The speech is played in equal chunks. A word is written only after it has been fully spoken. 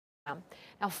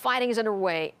Now, fighting is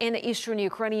underway in the eastern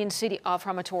Ukrainian city of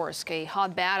Kramatorsk, a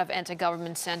hotbed of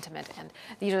anti-government sentiment. And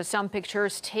these are some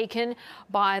pictures taken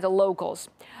by the locals.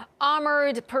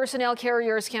 Armored personnel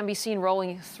carriers can be seen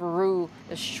rolling through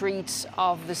the streets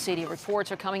of the city.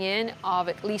 Reports are coming in of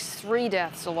at least 3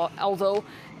 deaths, although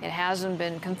it hasn't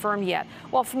been confirmed yet.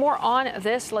 Well, for more on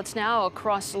this, let's now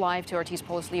cross live to RT's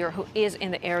Paul Lear, who is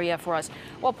in the area for us.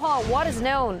 Well, Paul, what is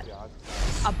known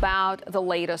about the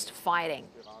latest fighting?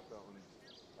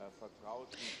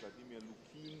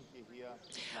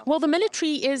 Well, the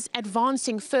military is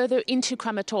advancing further into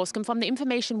Kramatorsk, and from the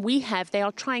information we have, they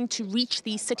are trying to reach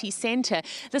the city center.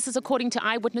 This is according to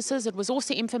eyewitnesses. It was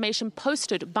also information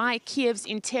posted by Kiev's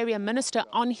interior minister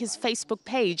on his Facebook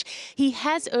page. He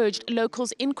has urged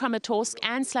locals in Kramatorsk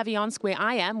and Slavyansk, where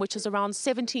I am, which is around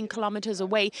 17 kilometers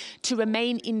away, to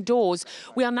remain indoors.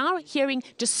 We are now hearing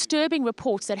disturbing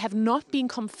reports that have not been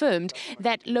confirmed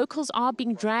that locals are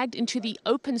being dragged into the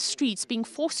open streets, being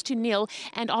forced to kneel,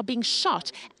 and are being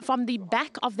shot from the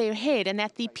back of their head, and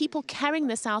that the people carrying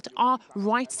this out are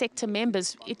right sector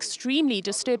members. Extremely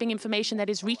disturbing information that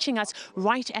is reaching us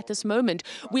right at this moment.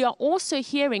 We are also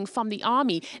hearing from the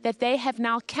army that they have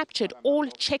now captured all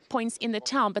checkpoints in the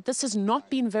town, but this has not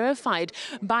been verified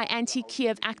by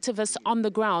anti-Kiev activists on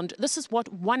the ground. This is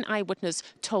what one eyewitness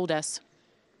told us.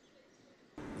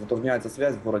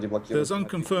 There's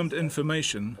unconfirmed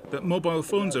information that mobile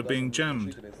phones are being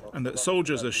jammed and that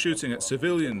soldiers are shooting at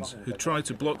civilians who try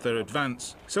to block their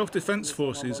advance. Self-defense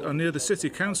forces are near the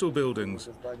city council buildings.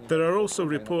 There are also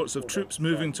reports of troops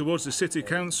moving towards the city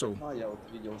council.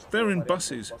 They're in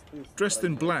buses, dressed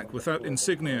in black without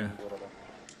insignia.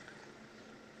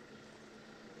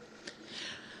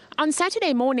 On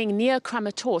Saturday morning near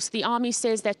Kramatorsk, the army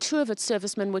says that 2 of its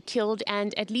servicemen were killed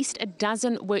and at least a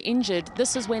dozen were injured.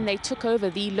 This is when they took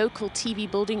over the local TV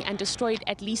building and destroyed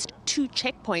at least 2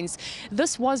 checkpoints.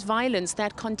 This was violence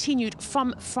that continued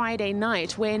from Friday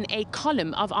night when a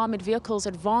column of armored vehicles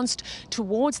advanced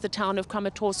towards the town of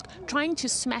Kramatorsk, trying to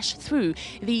smash through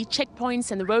the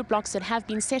checkpoints and the roadblocks that have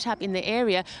been set up in the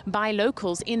area by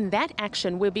locals. In that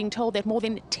action, we're being told that more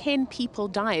than 10 people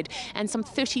died and some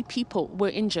 30 people were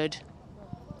injured.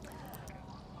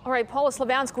 All right, Paul,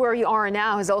 Slavyansk, where you are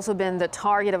now, has also been the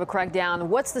target of a crackdown.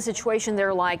 What's the situation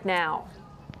there like now?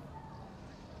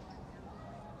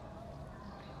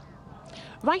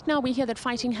 Right now, we hear that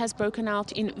fighting has broken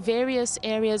out in various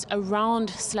areas around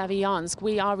Slavyansk.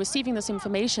 We are receiving this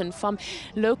information from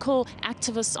local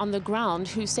activists on the ground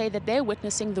who say that they're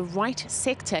witnessing the right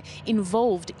sector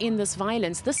involved in this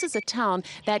violence. This is a town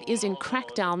that is in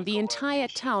crackdown. The entire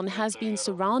town has been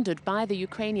surrounded by the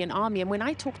Ukrainian army. And when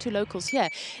I talk to locals here,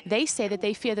 they say that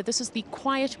they fear that this is the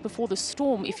quiet before the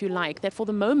storm, if you like, that for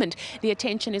the moment the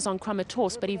attention is on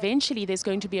Kramatorsk, but eventually there's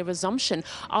going to be a resumption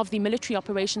of the military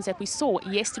operations that we saw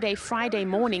yesterday, Friday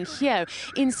morning, here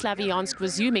in Slavyansk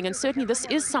resuming. And certainly this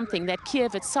is something that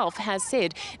Kiev itself has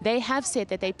said. They have said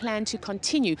that they plan to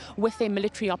continue with their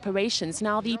military operations.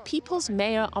 Now, the people's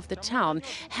mayor of the town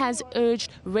has urged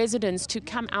residents to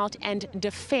come out and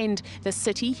defend the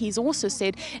city. He's also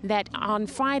said that on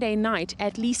Friday night,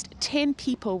 at least 10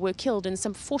 people were killed and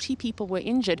some 40 people were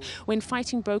injured when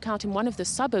fighting broke out in one of the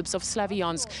suburbs of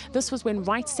Slavyansk. This was when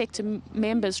right sector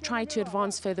members tried to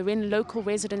advance further in. Local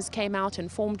residents came out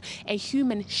and formed a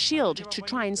human shield to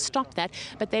try and stop that,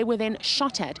 but they were then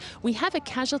shot at. We have a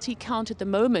casualty count at the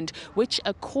moment, which,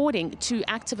 according to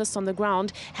activists on the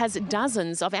ground, has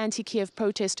dozens of anti-Kiev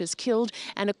protesters killed,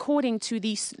 and according to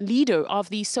the leader of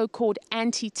the so-called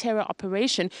anti-terror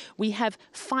operation, we have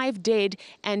 5 dead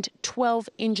and 12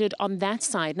 injured on that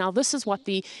side. Now, this is what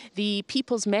the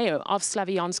people's mayor of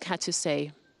Slavyansk had to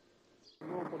say.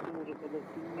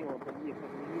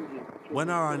 When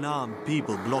our unarmed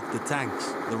people blocked the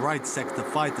tanks, the right sector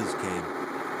fighters came.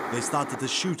 They started to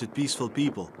shoot at peaceful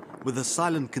people with the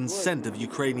silent consent of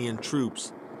Ukrainian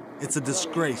troops. It's a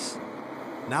disgrace.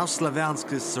 Now Slavyansk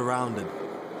is surrounded.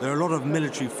 There are a lot of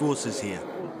military forces here.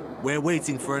 We're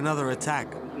waiting for another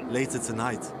attack later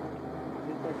tonight.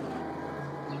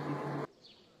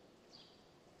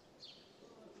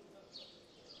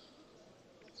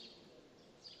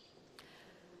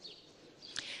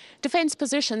 Defense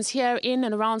positions here in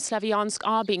and around Slavyansk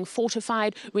are being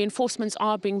fortified. Reinforcements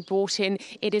are being brought in.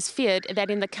 It is feared that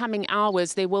in the coming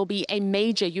hours there will be a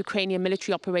major Ukrainian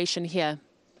military operation here.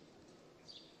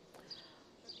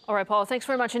 All right, Paul, thanks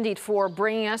very much indeed for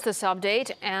bringing us this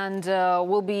update. And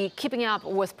we'll be keeping up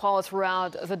with Paul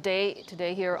throughout the day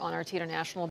today here on RT International.